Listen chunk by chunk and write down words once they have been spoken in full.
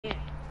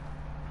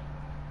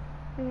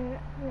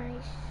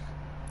Nice.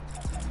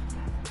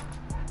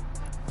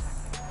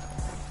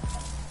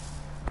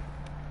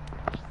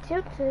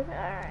 Tilted,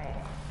 alright.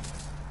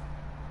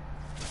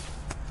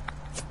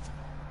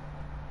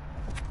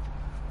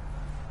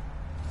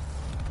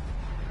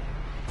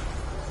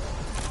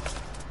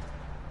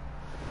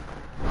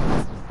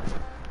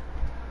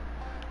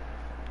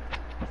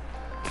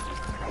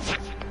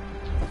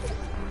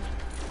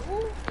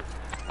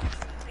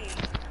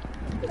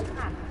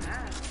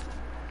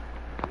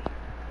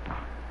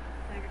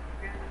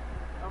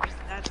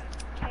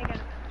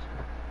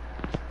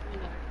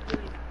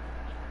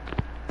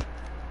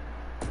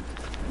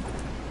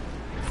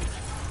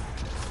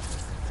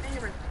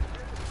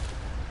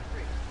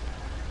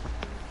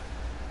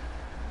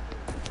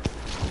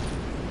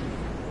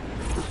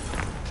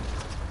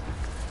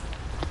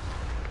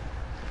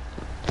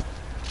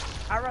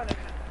 I'd rather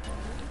have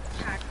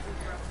attack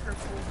over a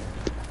purple,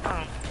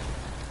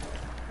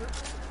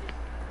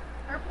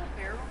 purple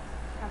barrel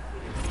has to be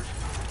the worst.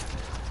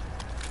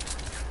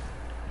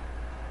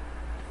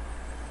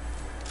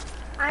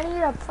 I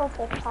need a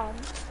purple pump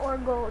or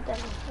golden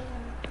can.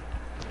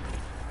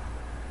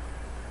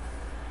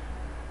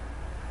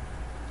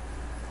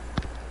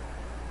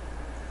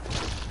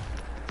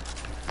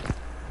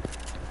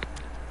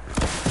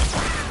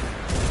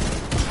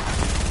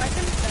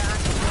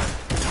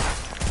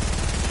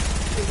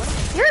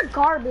 You're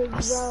garbage,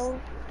 bro.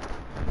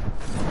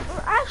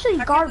 You're actually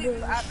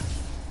garbage.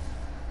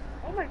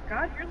 Oh my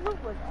god, your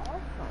look was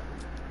awesome.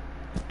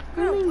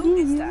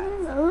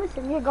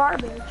 Listen, you're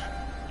garbage.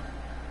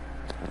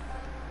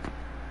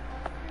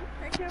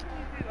 I can't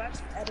believe you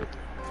actually edited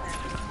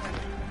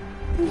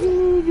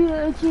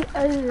that.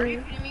 Are Are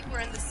you kidding me?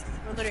 We're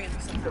literally in the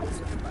same house.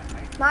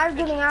 Not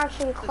getting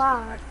actually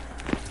clapped.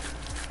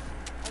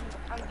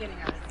 I'm getting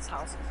out of this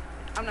house.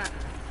 I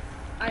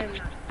am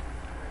not.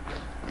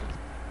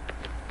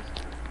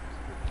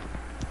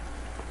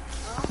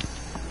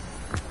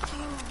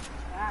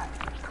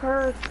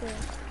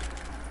 Perfect.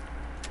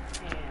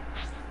 And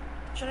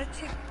should I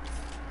take?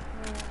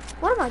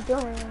 What am I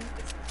doing?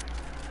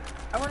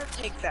 I want to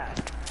take that.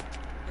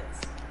 This.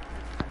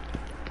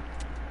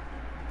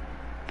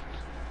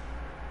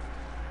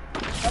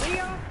 What are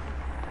y'all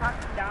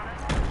talking down at?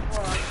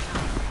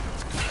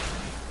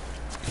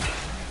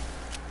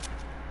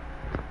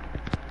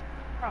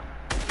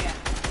 Yeah.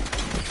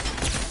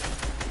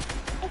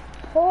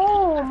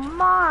 Oh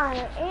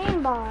my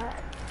aimbot.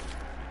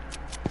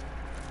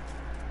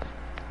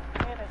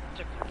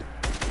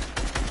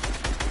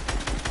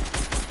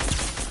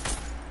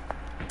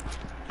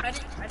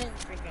 I didn't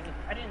drink any.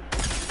 I didn't.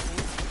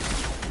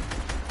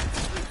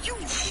 You.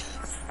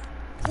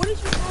 What did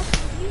you have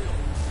for you?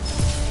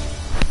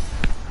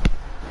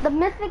 The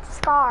mythic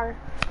scar.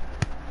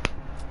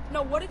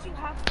 No, what did you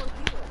have for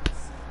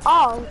heals?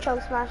 Oh,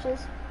 choke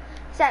smashes.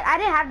 Said I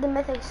didn't have the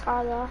mythic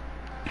scar though.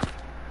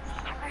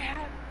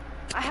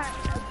 I had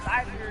a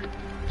dagger.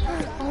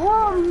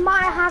 Oh my,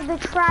 I have the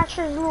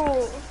trasher's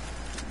rule.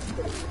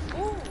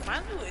 Ooh, my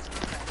loot is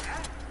not that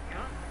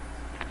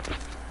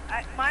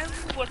bad. My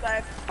loot was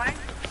my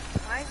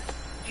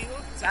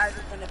shield is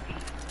either gonna be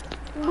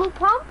Blue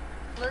pump?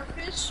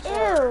 Blurfish Ew.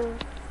 or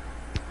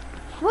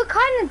What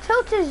kind of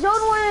tilted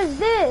zone war is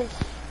this?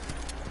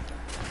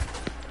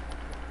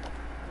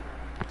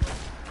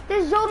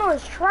 This zone war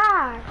is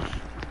trash.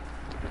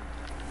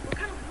 what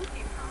kind of loot do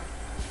you have?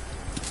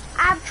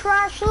 I have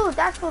trash loot.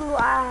 That's what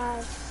I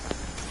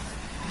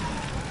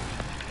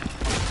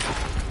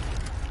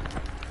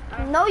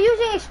have. No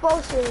using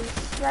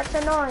explosives. That's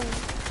annoying.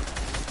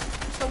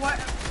 So what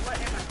am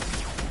I?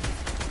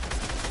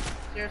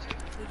 Seriously,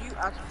 did you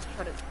actually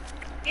try to?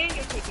 And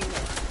you're taking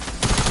it.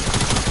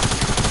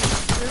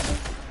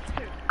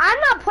 I'm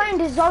not playing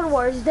the zone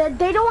wars. They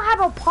don't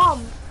have a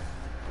pump.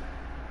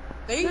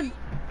 They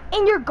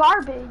And you're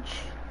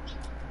garbage.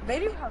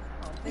 do have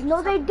pump.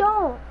 No, they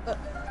don't.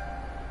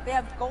 They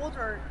have gold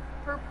or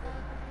purple.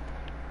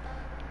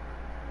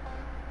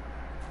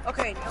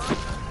 Okay, no.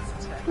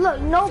 Look,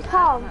 no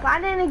pump. I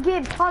didn't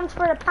get pumps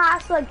for the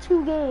past like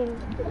 2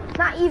 games.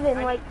 Not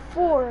even like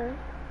 4,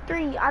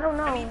 3. I don't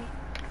know.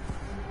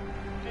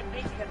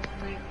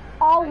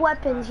 All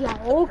weapons. Yeah.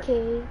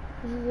 Okay.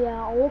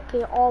 Yeah.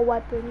 Okay. All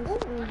weapons.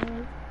 That's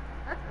good.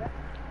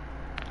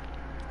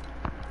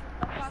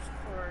 I'll pass it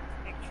for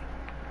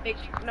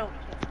no.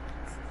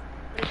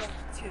 There's only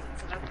 2,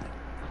 so that's good.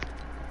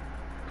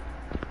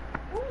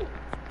 Ooh,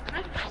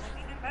 nice.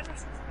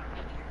 Medicines down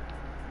here.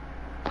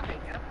 Okay,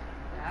 yep.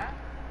 That.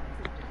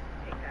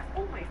 Take that.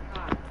 Oh my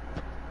god.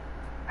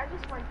 I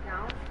just went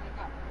down and I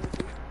got moved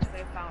because I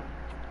found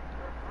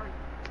where are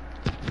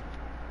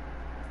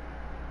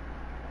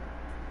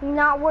you?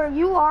 Not where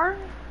you are.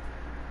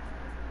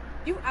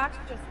 You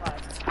actually just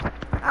left.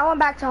 I went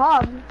back to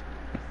hub.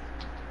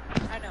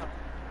 I know.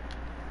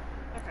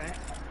 Okay.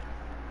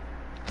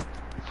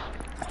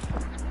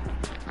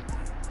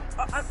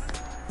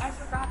 I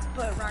forgot to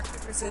put rock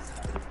paper scissors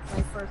in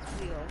my first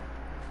wheel.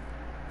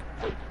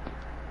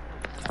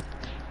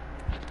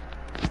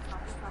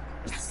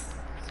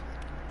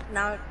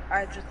 Now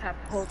I just have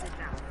to hold it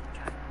down.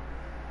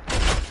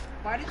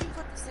 Why did you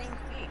put the same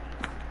thing?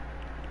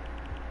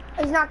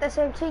 It's not the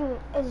same thing.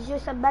 It's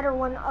just a better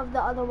one of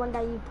the other one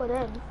that you put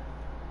in.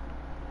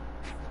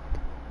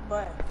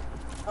 But,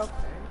 okay.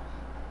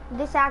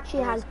 This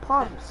actually has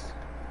pumps.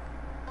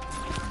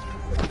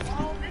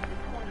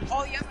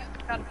 Oh, yeah.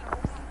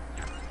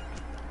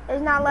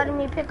 It's not letting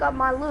me pick up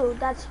my loot.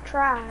 That's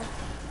trash.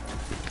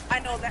 I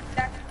know that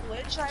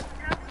glitch I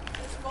have.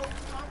 This gold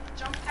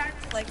jump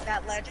packs, like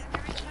that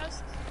legendary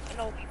chest, and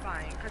it'll be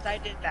fine, because I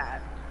did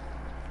that.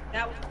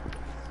 That was...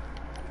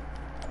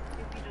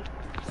 If you just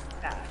do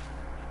that.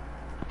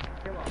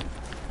 You're welcome.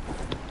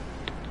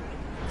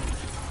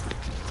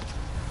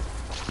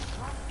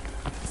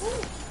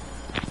 Ooh.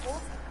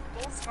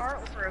 Gold scar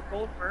over a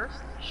gold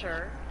burst?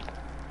 Sure.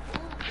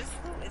 Ooh, this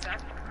loot is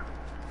actually...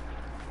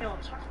 No,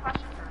 check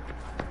question first.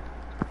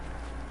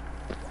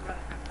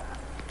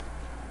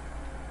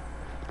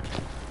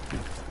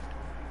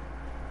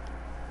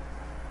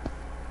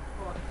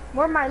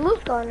 Where'd my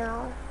loot go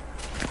now?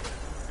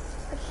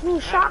 A new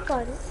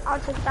shotgun. I'll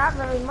take that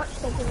very much.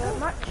 Thank you very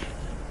much.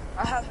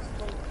 I have a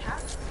gold cap.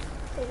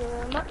 Thank you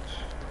very much.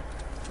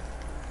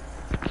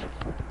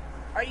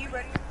 Are you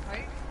ready to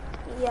fight?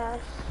 Yes.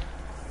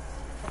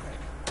 Okay.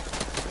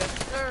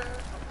 Yes, sir.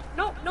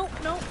 No.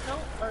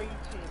 Are you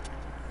kidding?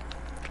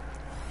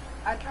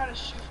 I try to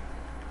shoot.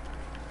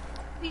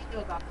 Please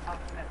build up the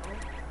metal.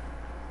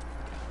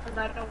 Because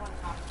I don't want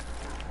to knock it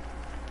down.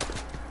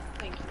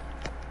 Thank you.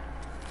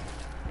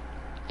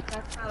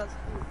 That's not as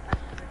cool as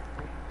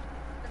victory.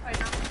 If I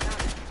knock it down,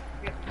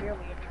 I get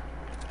barely a victory.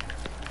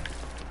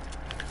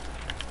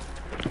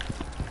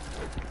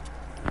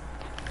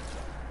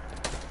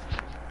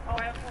 Oh, I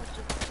almost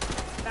just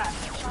that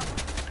shot.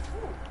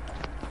 Ooh.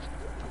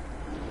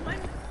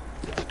 What?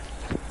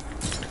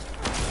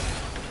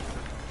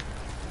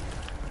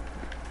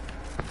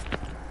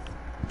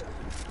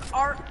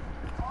 Are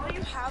all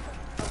you have the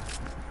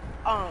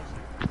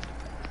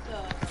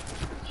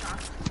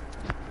shots?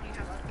 Do you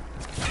have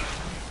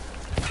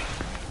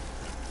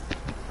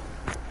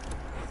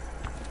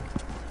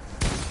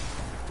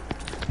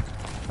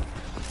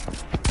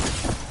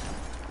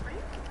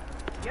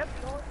Yep.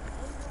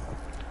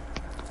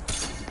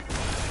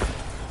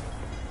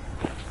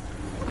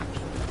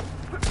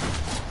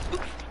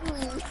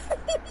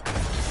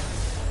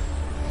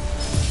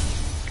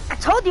 I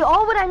told you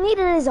all what I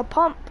needed is a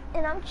pump,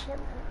 and I'm chilling.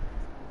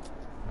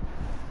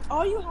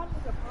 All you have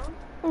is a pump?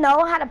 No,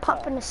 I had a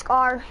pump and a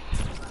scar.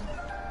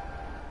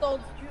 So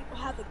did you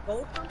have the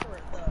gold pump or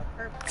the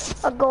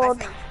purple? A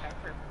gold. I think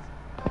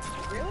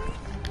purple. Really?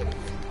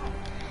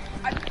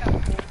 I just got a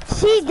gold pump.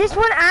 See, this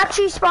one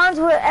actually spawns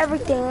with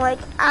everything, like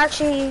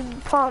actually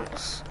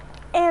pumps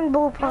and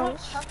bull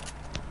pumps. Oh,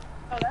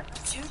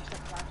 that's 2 chug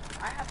flashes.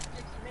 I have 6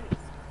 minis.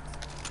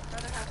 I'd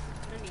rather have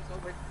 6 minis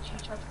over 2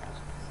 chug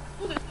flashes.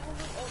 Oh, there's no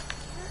loot over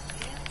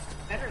here.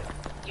 And better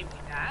give me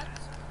that.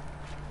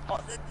 Oh,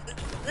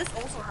 this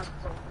also has a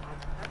gold pump.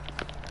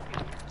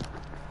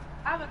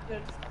 I have a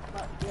good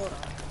build up.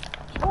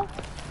 Oh,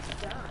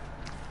 done.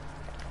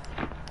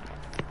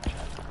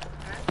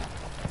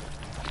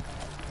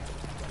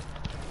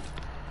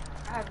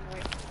 I have no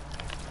way.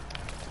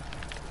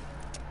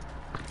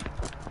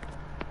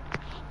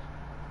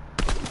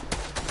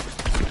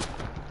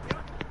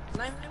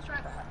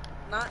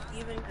 Not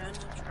even gonna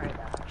try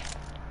that.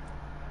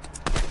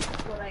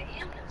 What I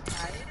am gonna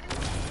try is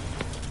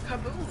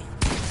kaboom.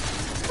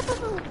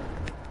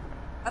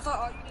 I thought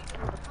all you needed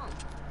was a pump.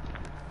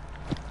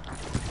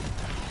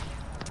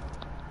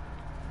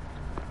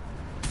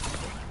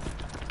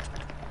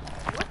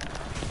 What?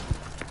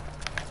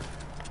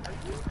 Are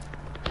you?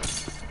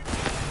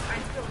 I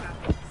still have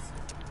this.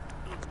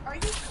 Are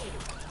you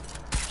kidding?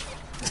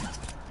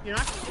 You're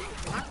not gonna do it.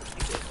 You're not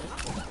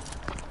gonna do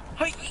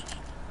it. Hey!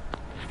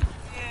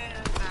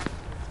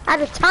 I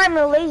had a time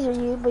to laser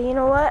you, but you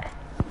know what?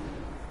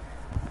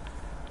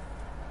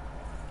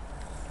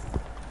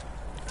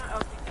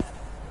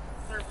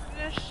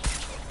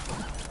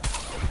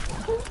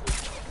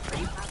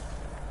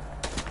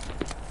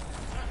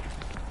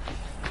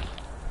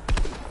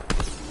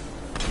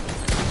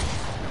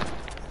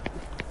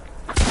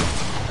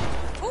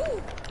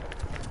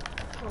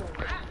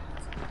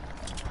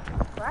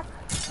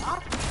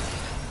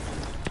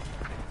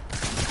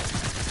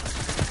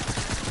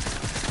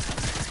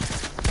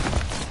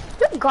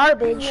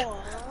 Garbage.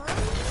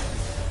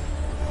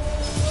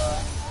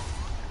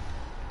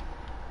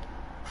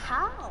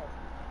 How?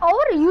 All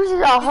I use is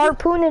a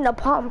harpoon and a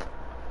pump.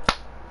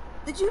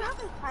 Did you have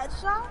a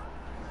headshot?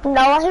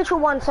 No, I hit you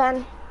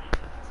 110.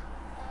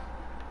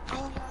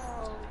 Oh,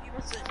 you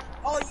wasn't.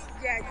 Oh,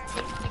 yeah, you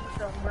gave me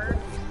the bird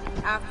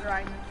after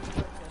I knew you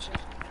were fishing.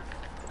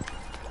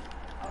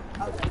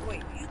 I was like,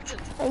 wait, you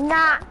just.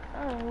 Nah.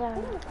 No.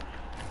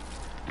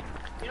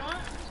 You know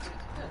what?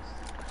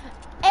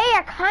 Hey,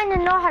 I kind of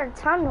know how to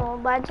tunnel,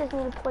 but I just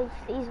need to place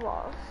these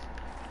walls.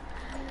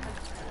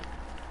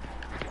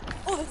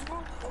 Oh, there's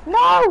more.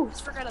 No!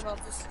 Just forget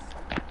about this.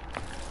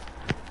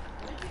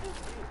 What did you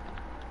just do?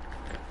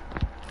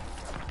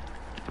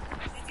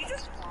 Did you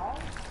just fall?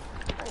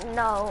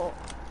 No.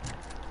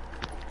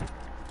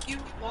 You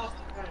lost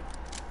the gun.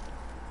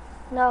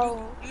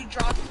 No. You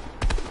dropped.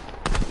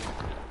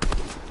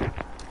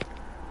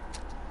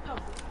 Oh.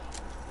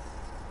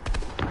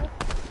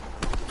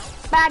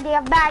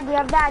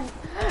 Bad.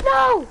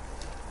 No!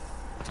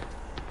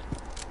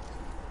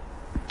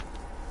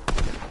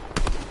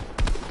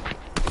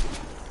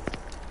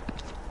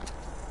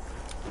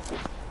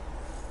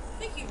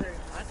 Thank you very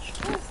much.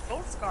 Oh,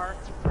 gold scar.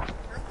 Purple.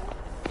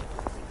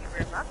 Thank you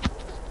very much.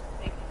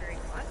 Thank you very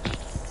much.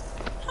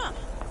 Huh.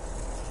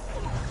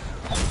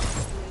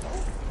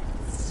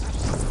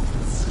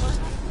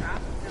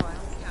 Crap. No, I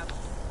only have.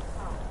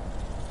 Oh.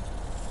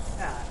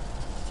 That.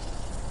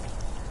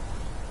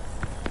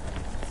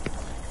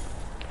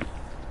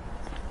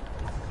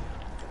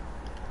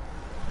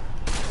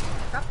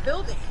 Stop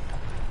building.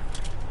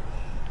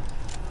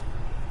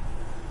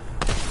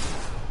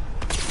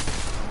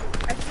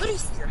 I literally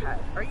see your head.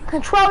 Are you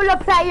Controller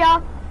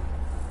player.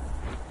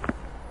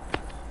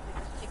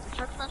 take the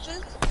truck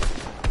punches?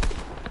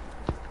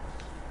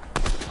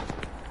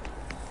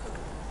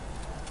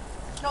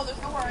 No,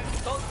 there's nowhere I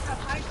can go. You have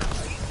high ground.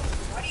 Are you?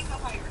 Why do you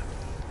have high ground?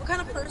 What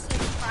kind of person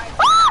tries high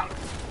ground?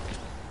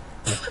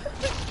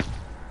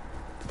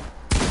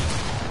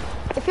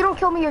 If you don't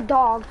kill me, your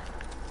dog.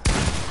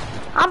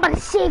 I'm about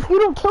to say, if you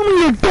don't kill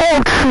me, your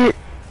dog shit.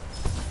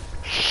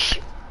 Shh.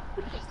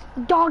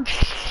 Dog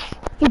shh.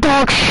 Your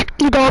dog shh.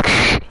 Your dog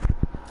shh.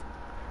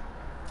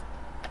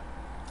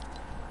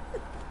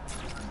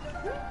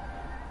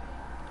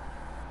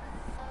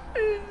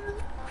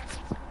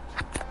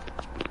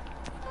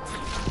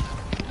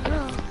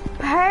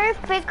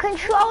 Perfect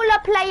controller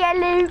player,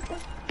 Luke.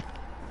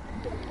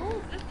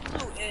 Oh, this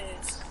blue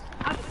is.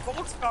 I have a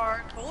gold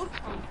scar, gold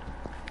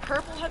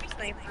purple heavy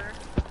sniper,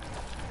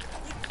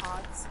 blue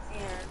pots,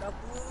 and a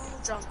blue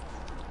jungle.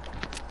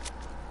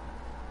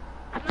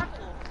 I'm not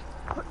cool.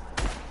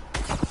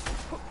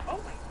 Oh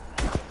my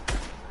god.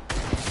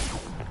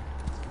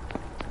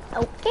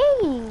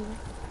 Okay.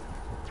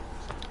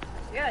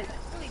 Yeah, it's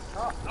really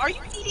tough. Are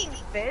you eating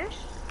fish?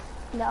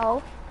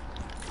 No.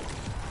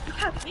 You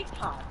have big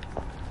pots.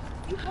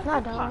 You have No, I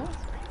big don't. pots.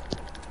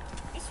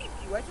 Yes, you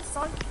do. I just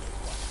saw you.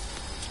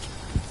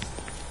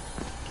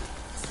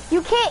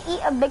 You can't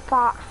eat a big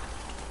pot.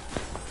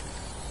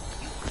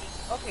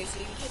 Okay, so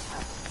you did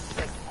have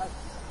like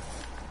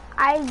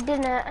I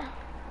didn't.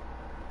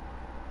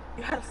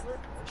 you had a flip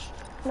fish.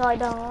 No, I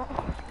don't.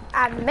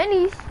 I have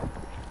minis.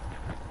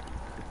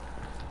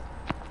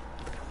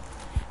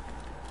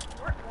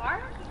 Why are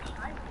you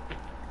hiding?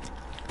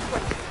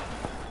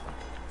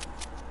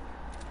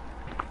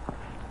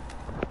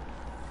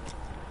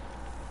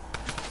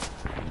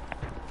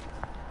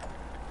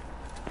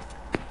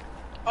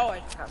 Oh, I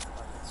just got stuck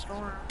in the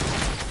storm.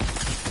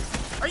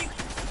 Are you?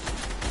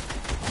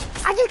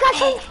 I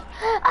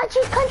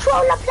just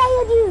controller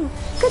player, you.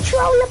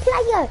 Controller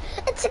player.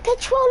 It's a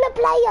controller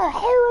player.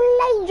 Hell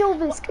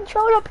Angels,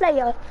 controller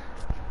player.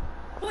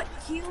 What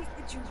heals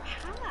did you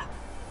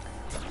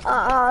have?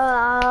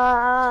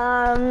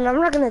 I'm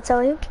not gonna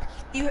tell you.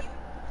 You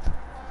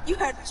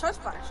had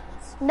chest flashes.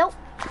 Nope.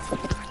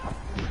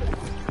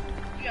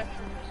 You got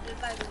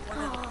either one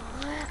of them.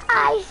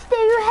 I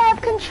still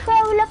have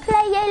controller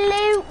player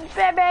loot,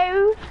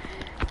 baby.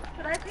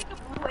 Should I take a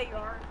blue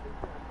AR?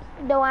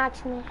 Don't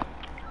ask me.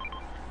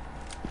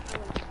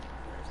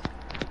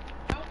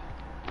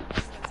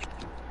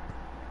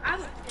 I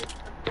have a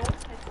gold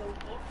pistol,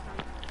 gold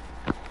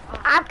from.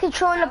 I have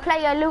controller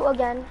player loot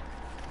again.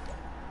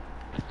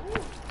 Ooh,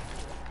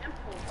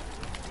 impulse.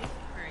 Thank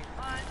you very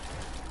much.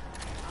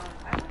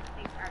 I don't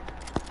think I have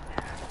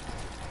that.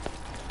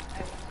 I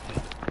will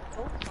take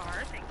gold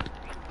bar. Thank you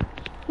very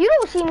much. You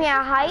don't see me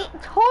at height.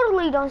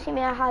 Totally don't see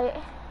me at height.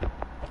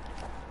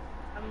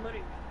 I'm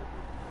literally.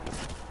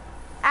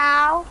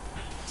 Ow.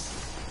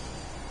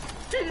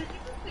 Did you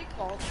just say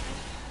gold?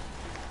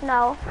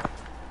 No.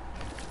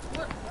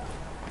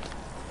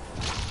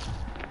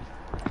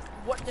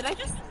 What? Did I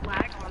just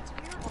lag onto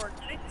you, or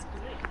did I just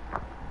glitch?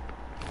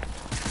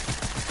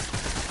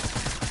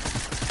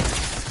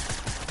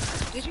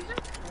 Did you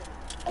just?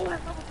 Oh, I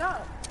leveled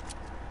up.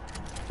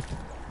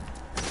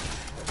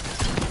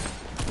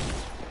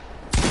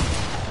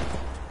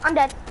 I'm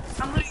dead.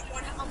 I'm literally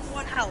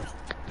one health.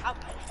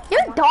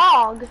 You're a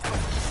dog.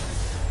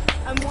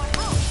 I'm one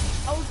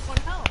health. I was one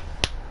health.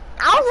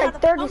 I was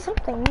like 30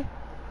 something.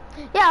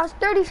 Yeah, I was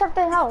 30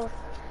 something health.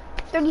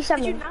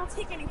 37. Did you not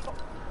take any? Did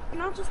you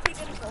not just take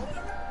any gold?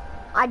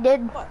 I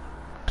did. What?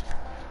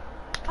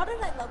 How did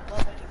I level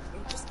up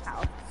anyway? Just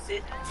out.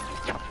 Sit.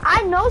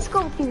 I know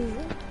scoped you.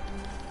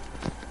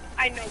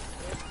 I know.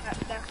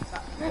 That's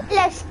not.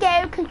 Let's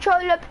go,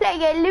 controller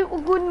player,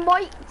 little good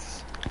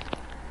mates.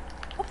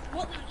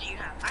 What loot do you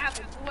have? I have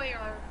a boy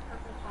or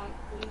purple pump,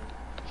 blue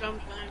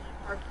jump gun,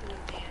 harpoon,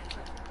 and.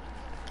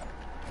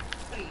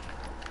 What do you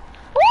have?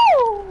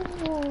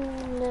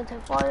 Woo! That's a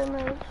fire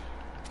mage.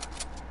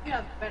 You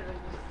have better than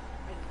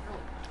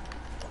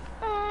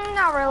I know.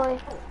 Not really.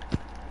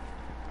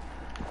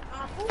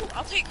 Ooh,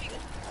 I'll take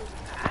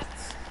that.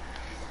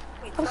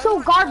 Wait, I'm do I so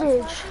want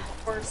garbage.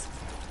 or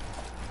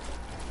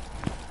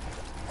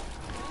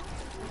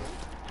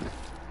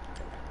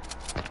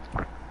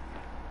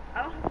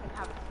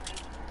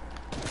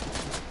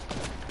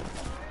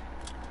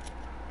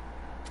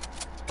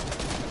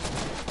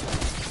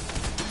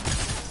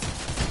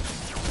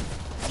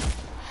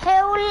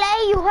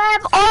you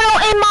have auto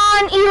aim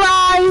on,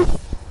 Eli.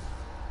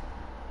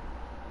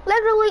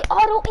 Literally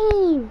auto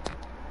aim.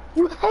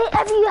 You hit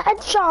every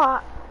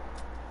headshot.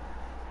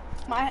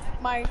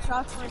 My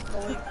shots weren't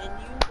going in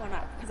you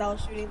because I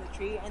was shooting the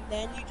tree, and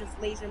then you just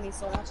lasered me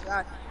so much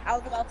that I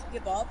was about to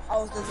give up. I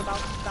was just about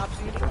to stop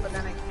shooting, but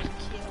then I killed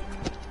you.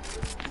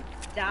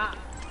 Stop.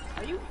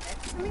 Are you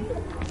next to me?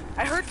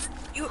 I heard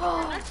you.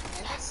 Oh,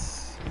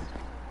 yes.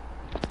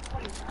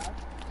 What is that?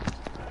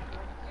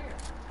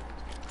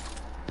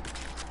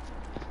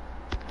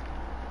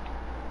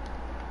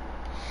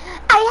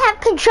 I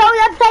have control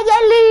of the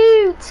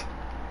loot.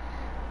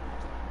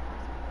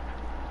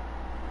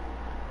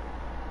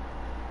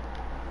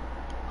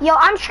 Yo,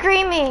 I'm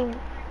streaming.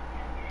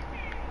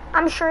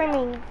 I'm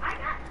streaming. I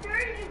got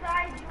 30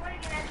 guys doing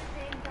it at the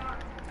same time.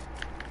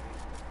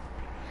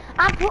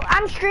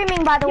 I'm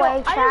streaming, by the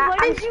way, chat.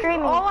 I'm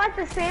streaming. All at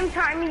the same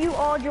time, and you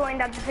all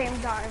joined at the same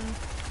time.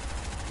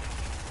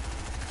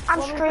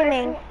 I'm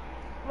streaming.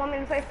 Want me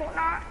to play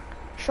Fortnite?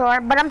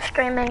 Sure, but I'm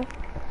streaming.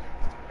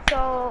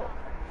 So,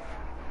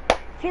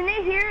 can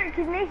they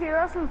hear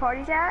us in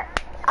party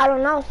chat? I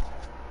don't know.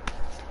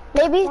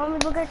 Maybe. Want me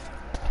to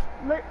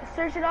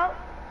search it up?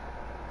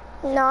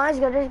 No, it's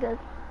good. It's good.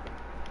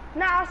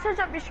 No, I'll search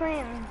up your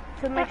screen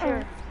to make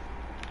sure.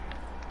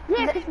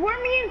 Yeah, because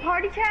weren't we in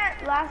party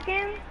chat last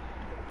game?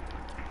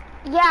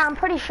 Yeah, I'm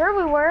pretty sure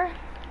we were.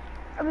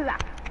 I'll be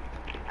back.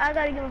 I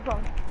gotta get my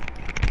phone.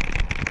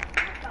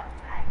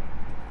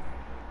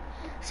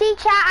 See,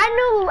 chat, I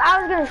knew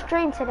I was gonna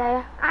stream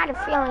today. I had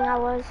a feeling I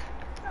was.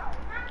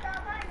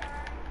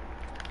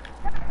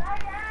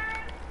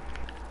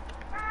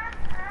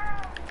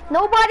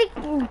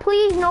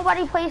 Please,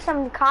 nobody play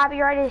some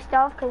copyrighted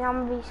stuff, because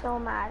I'm gonna be so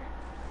mad.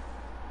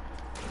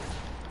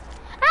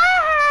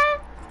 Ah!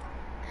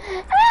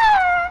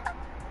 Ah!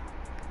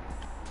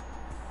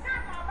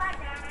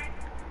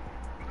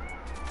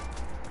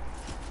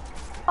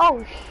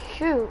 Oh,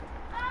 shoot.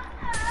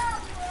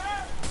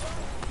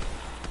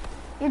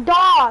 Your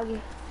dog.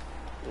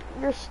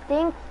 Your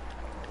stink.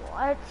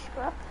 What?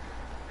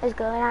 It's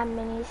good. I have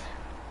minis.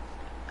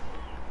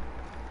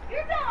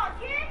 Your dog,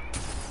 kid.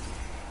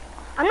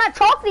 I'm not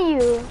talking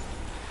to you.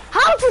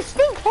 How is your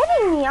stink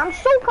hitting me? I'm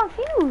so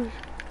confused.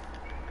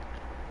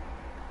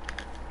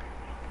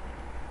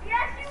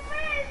 Yes, you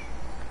missed.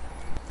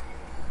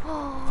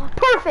 Oh,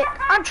 perfect.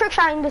 I'm trick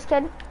shotting this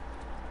kid.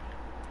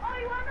 Oh,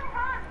 you wanna know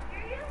how I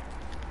hear you?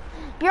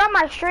 You're on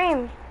my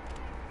stream.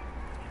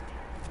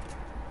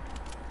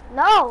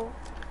 No.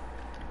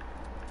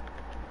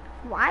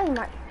 Why am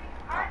I?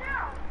 I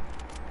know.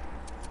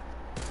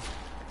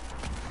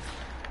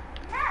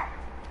 Yes.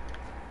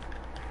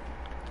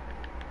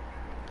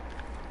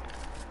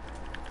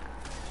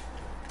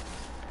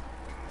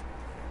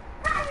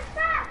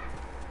 Stop.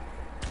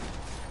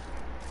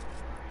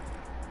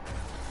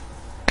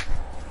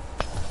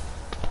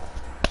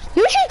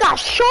 You just got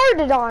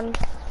shorted on.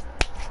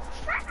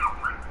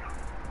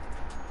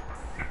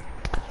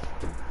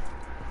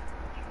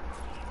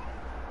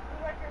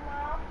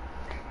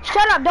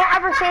 Shut up, don't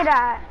ever say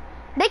that.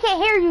 They can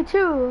hear you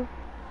too.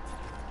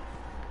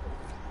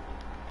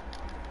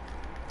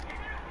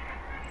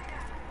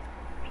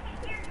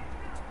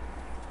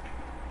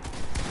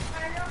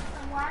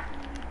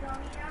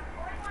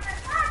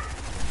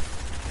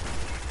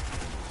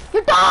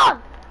 Your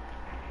dog!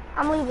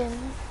 I'm leaving.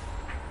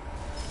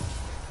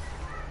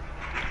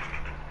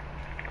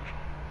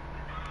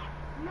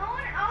 No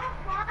one else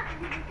wants to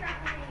be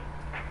except for me.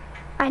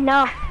 I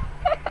know.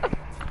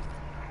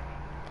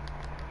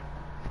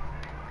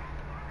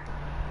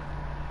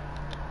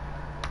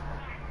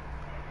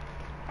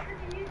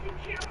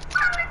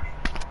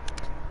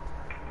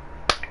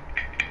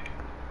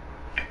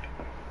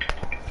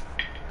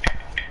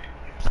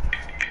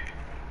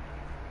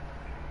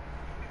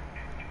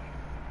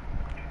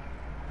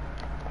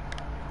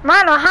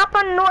 Mano, hop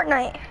on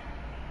Fortnite.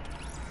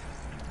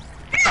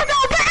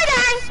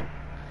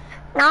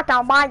 Not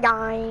the bad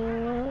guy.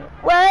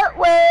 Whoa,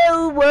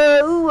 whoa,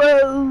 whoa,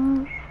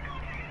 whoa.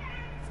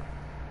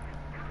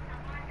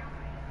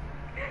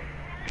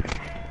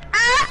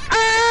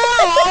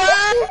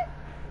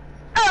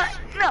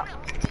 No.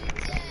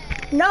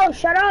 No,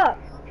 shut up.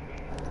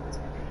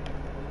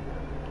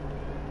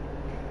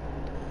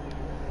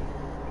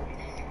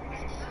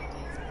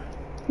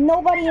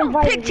 Nobody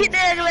invited you.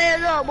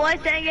 Little boy,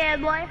 say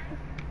again, boy.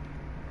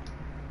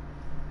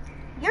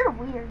 You're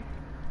weird.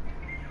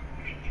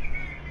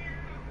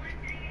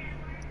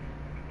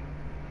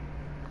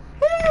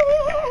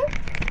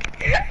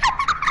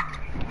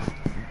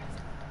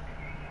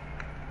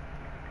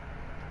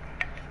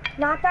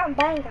 Not that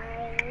bad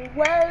guy.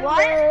 Whoa,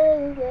 What?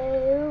 whoa,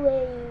 whoa,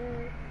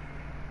 whoa.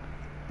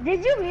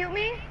 Did you mute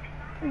me?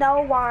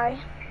 No, why?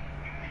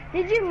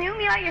 Did you mute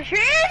me on your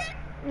stream?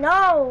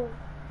 No.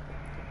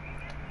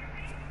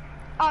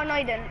 Oh, no,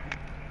 you didn't.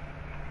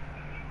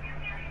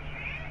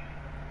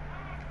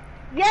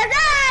 Yes,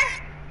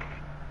 sir!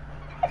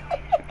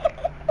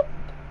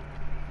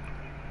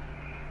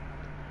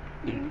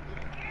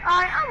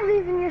 Alright, I'm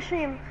leaving your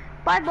stream.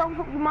 Bye, Bob.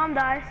 Hope your mom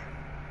dies.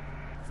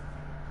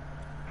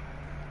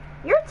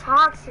 You're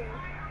toxic.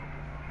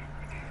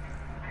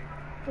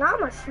 Now I'm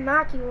gonna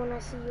smack you when I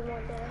see you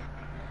one day.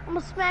 I'm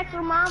gonna smack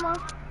your mama.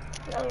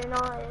 No, you're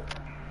not.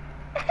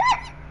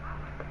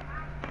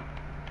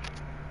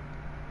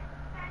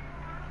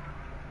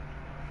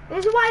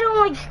 This is why I don't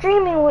like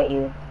streaming with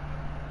you.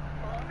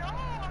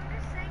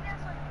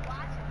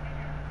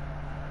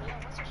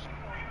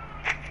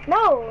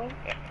 No.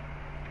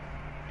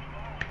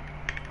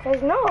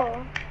 Cause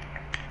no.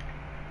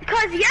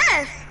 Cause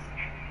yes.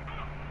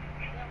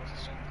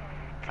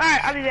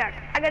 Alright, I'll be back.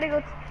 I gotta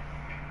go.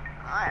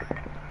 Alright.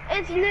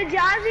 It's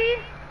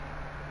Njazi.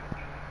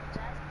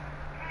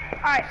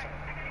 Alright.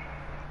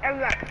 I'll be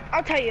back.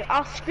 I'll tell you.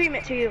 I'll scream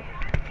it to you.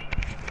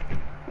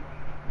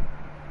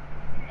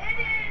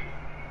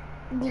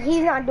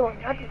 He's not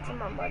doing nothing to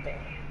my mother.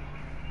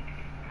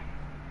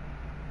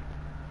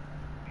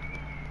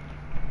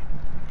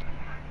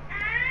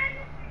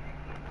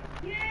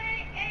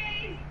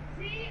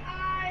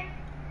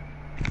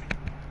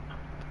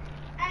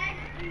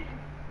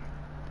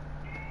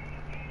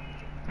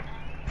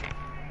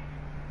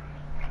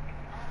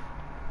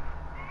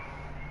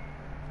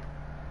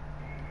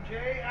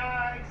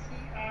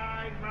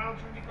 J-I-C-I,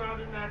 rounds will be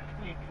grounded next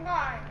week.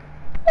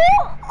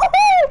 Oh,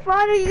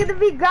 Father, you're gonna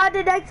be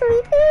grounded next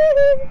week.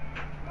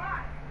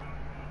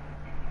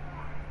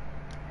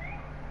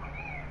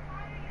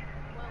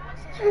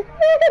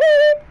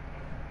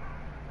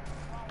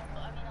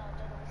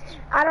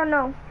 I don't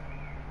know.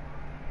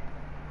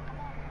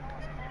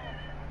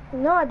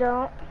 No, I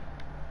don't.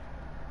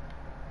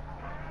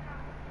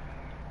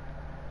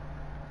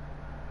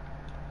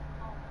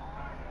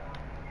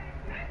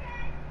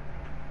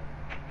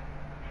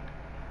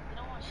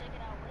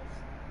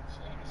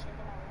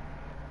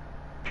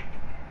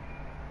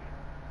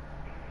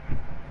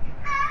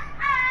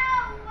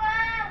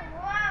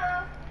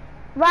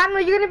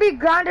 Ronald, you're gonna be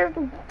grounded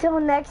until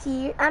next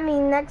year.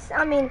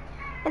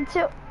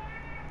 Until.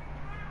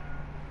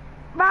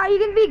 Ron, you're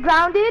gonna be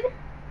grounded.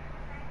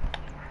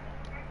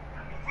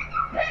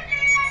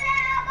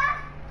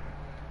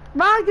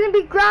 Ron's gonna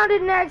be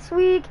grounded next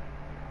week.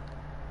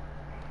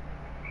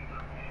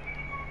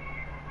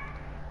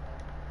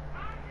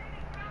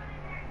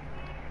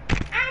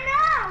 I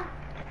know.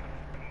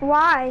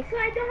 Why? So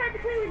I don't have to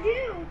play with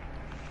you.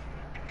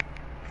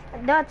 I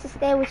don't have to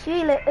stay with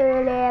you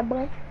earlier,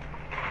 boy.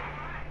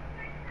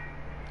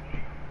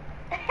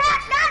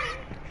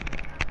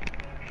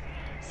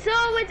 So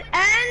it's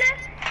N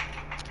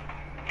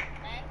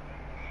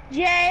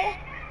J.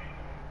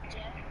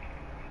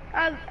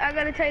 I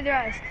gotta tell you the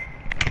rest.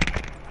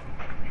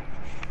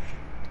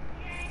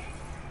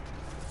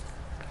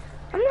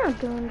 I'm not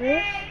doing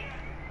this.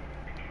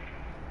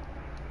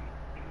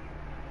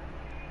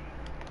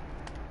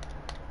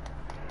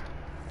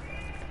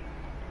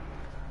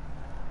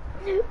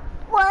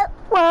 What?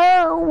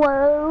 Whoa,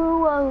 whoa,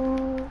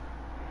 whoa.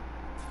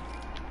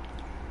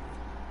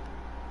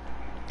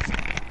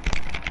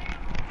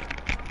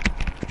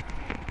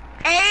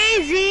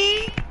 AZ.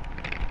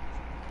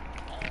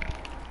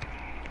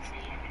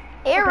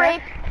 Ear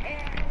rape.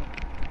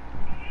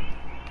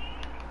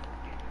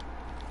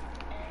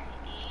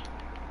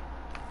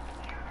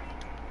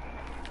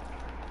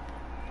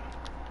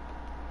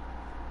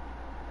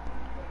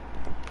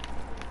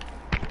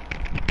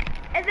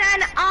 And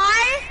then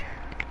I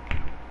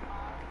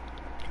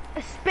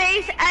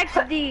space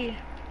XD.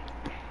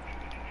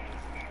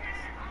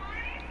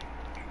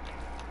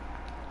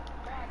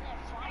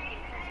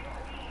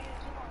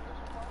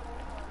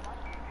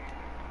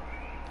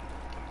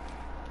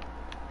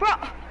 Bro,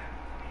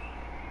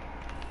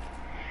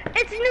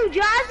 it's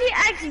Njazi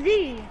XD.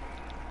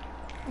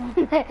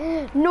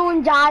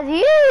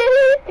 Njazi.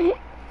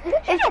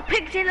 It's a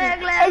picture like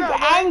It's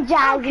I don't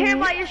Njazi. care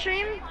about your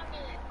stream.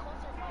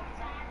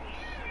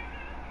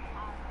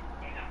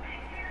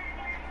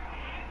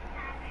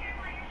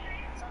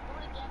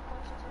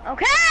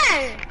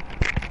 Okay.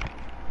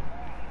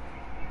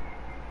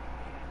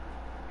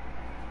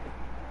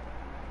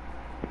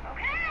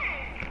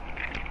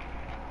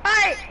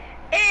 Alright,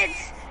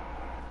 it's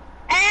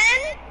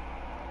N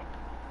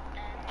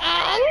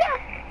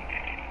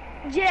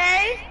J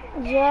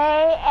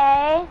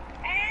J-A.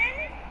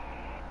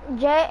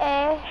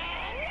 J-A.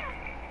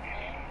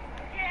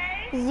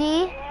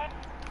 Z.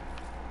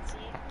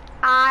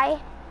 I.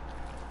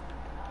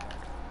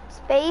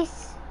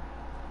 Space.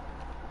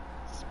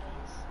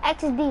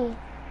 XD.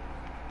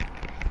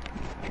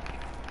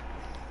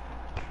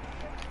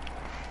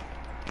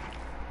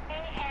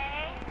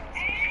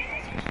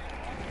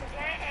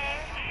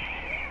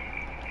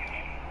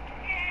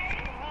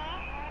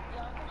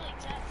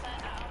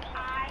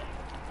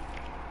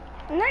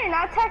 No, you're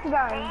not text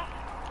gun.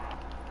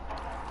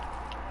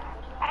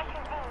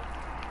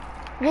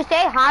 Just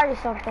say hi or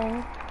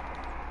something.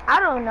 I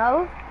don't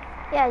know.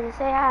 Yeah, just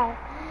say hi.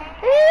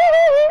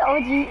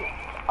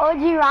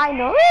 OG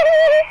Rhino.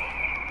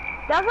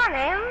 That's my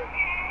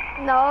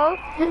name? No.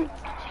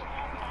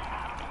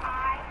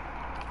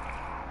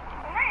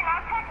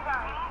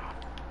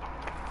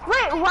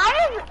 Wait, why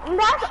is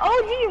that's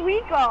OG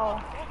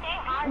Rico?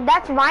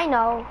 That's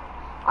Rhino.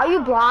 Are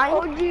you blind?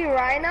 OG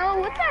Rhino?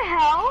 What the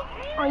hell?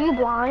 Are you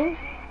blind?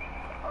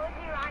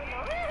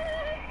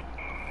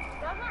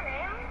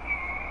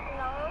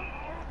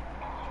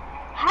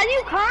 How do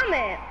you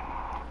comment?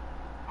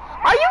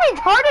 Are you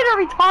retarded or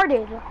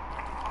retarded?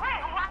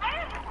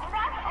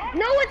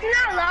 No, it's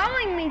not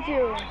allowing me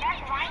to.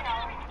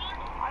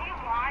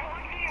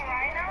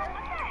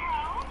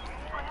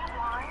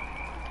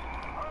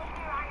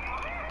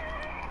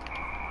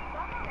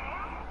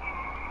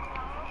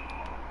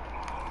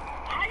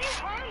 How do you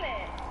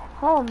comment?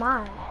 Oh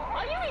my.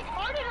 Are you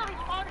retarded or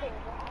retarded?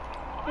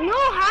 No,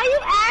 how you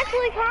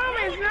actually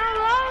comment? It's not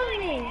allowing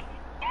me.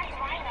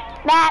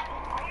 That.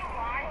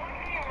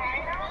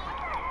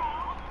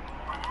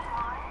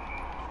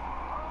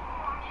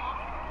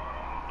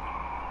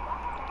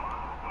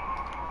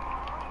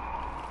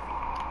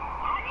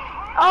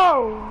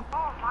 Oh.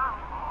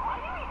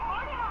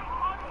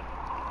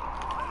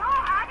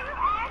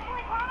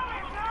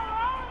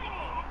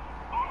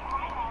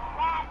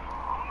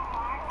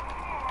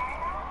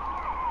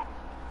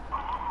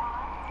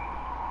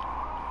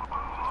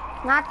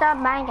 Not the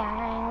bang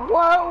gang.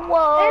 Whoa,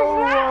 whoa. It's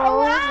not whoa,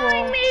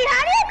 allowing whoa. me.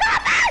 How do you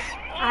comment?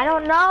 I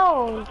don't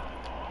know.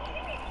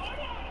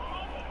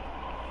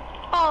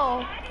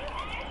 Oh.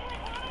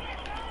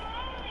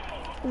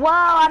 Whoa,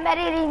 I'm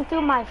editing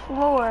through my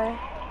floor.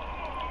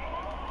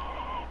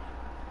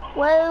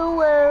 Whoa,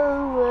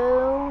 whoa,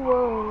 whoa,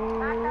 whoa.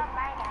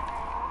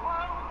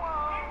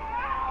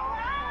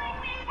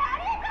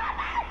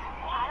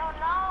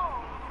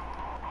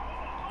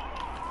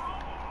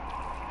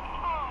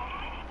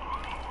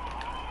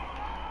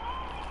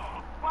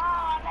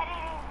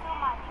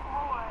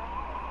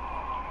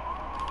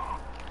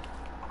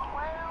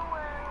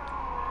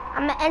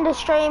 I'm gonna end the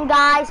stream,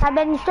 guys. I've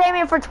been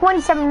streaming for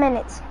 27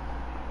 minutes.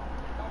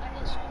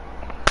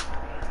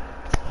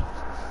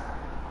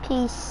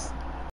 Peace.